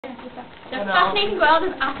The fascinating world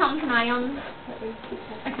of atoms and ions.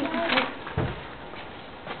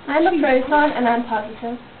 I'm a proton and I'm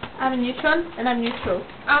positive. I'm a neutron and I'm neutral.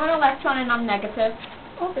 I'm an electron and I'm negative.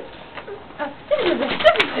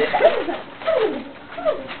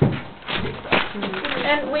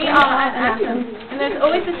 And we are an atom. And there's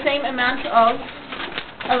always the same amount of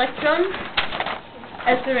electrons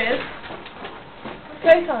as there is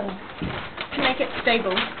Protons. to make it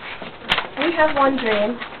stable. We have one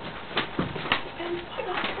dream.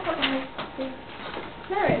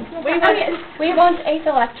 We want 8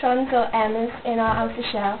 electrons or M's in our outer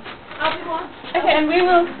shell. Okay, and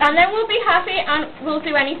then we'll be happy and we'll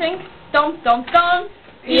do anything. Don't,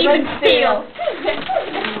 even steal.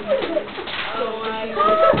 Oh my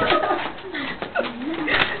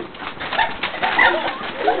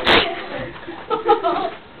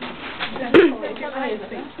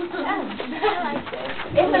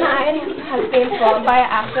If an ion has been formed by an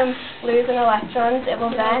atom losing electrons, it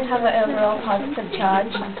will then have an overall positive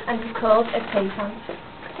charge and is called a proton.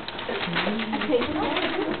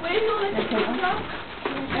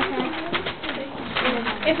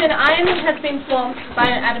 If an ion has been formed by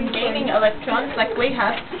an atom gaining electrons, like we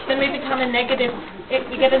have, then we become a negative.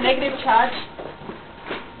 We get a negative charge,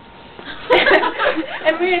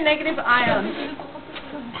 and we're a negative ion.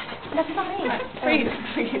 That's fine. Please.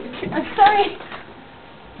 I'm sorry.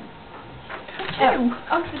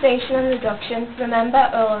 Oxidation and reduction. Remember,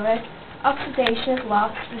 Ulrich, oxidation is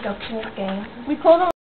loss, reduction is gain. We call them